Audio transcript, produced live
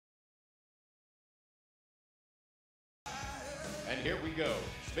here we go.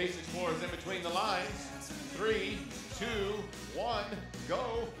 Space Explorers in between the lines. 3, 2, 1,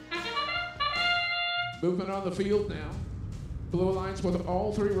 go. Movement on the field now. Blue Alliance with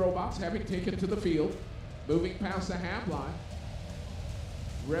all 3 robots having taken to the field. Moving past the half line.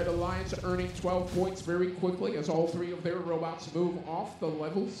 Red Alliance earning 12 points very quickly as all 3 of their robots move off the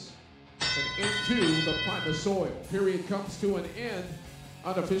levels and into the Primus soil. Period comes to an end.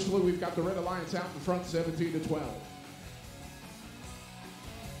 Unofficially, we've got the Red Alliance out in front, 17-12.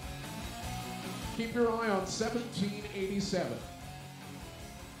 Keep your eye on 1787.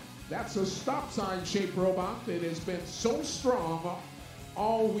 That's a stop sign shaped robot that has been so strong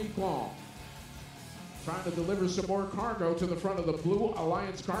all week long. Trying to deliver some more cargo to the front of the Blue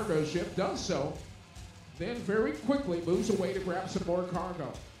Alliance cargo ship, does so, then very quickly moves away to grab some more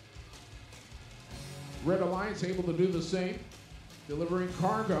cargo. Red Alliance able to do the same, delivering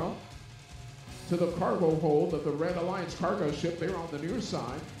cargo to the cargo hold of the Red Alliance cargo ship there on the near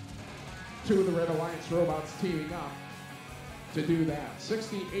side. 2 of the Red Alliance robots teaming up to do that.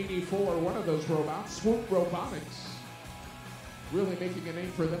 6084, one of those robots, Swoop Robotics, really making a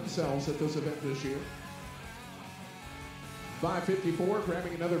name for themselves at this event this year. 554,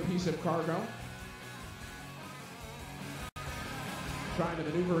 grabbing another piece of cargo. Trying to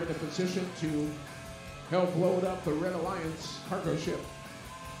maneuver into position to help load up the Red Alliance cargo ship.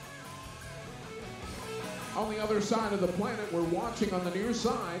 On the other side of the planet, we're watching on the near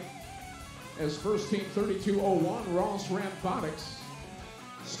side as First Team 3201, Ross Robotics,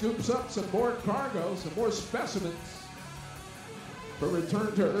 scoops up some more cargo, some more specimens for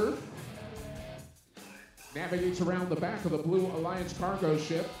return to Earth. Navigates around the back of the Blue Alliance cargo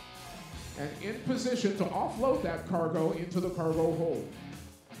ship and in position to offload that cargo into the cargo hold.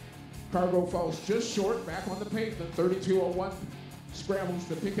 Cargo falls just short, back on the pavement. 3201 scrambles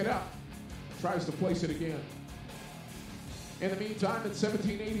to pick it up, tries to place it again. In the meantime, at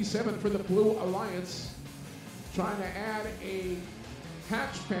 1787 for the Blue Alliance, trying to add a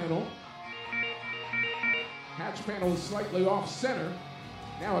hatch panel. Hatch panel is slightly off center.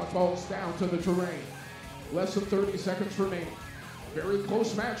 Now it falls down to the terrain. Less than 30 seconds remaining. Very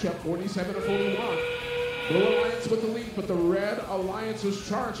close matchup, 47-41. Blue Alliance with the lead, but the Red Alliance is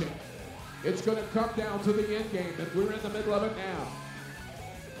charging. It's going to come down to the end game, and we're in the middle of it now.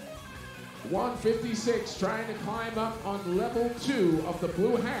 156 trying to climb up on level 2 of the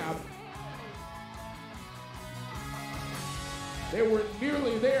Blue Hab. They were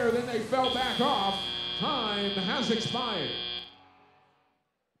nearly there, then they fell back off. Time has expired.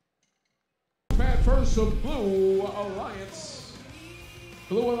 At first of Blue Alliance.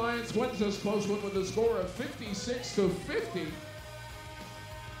 Blue Alliance wins this close one with a score of 56-50.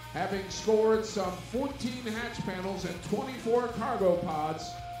 Having scored some 14 hatch panels and 24 cargo pods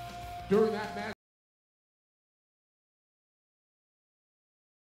during that match.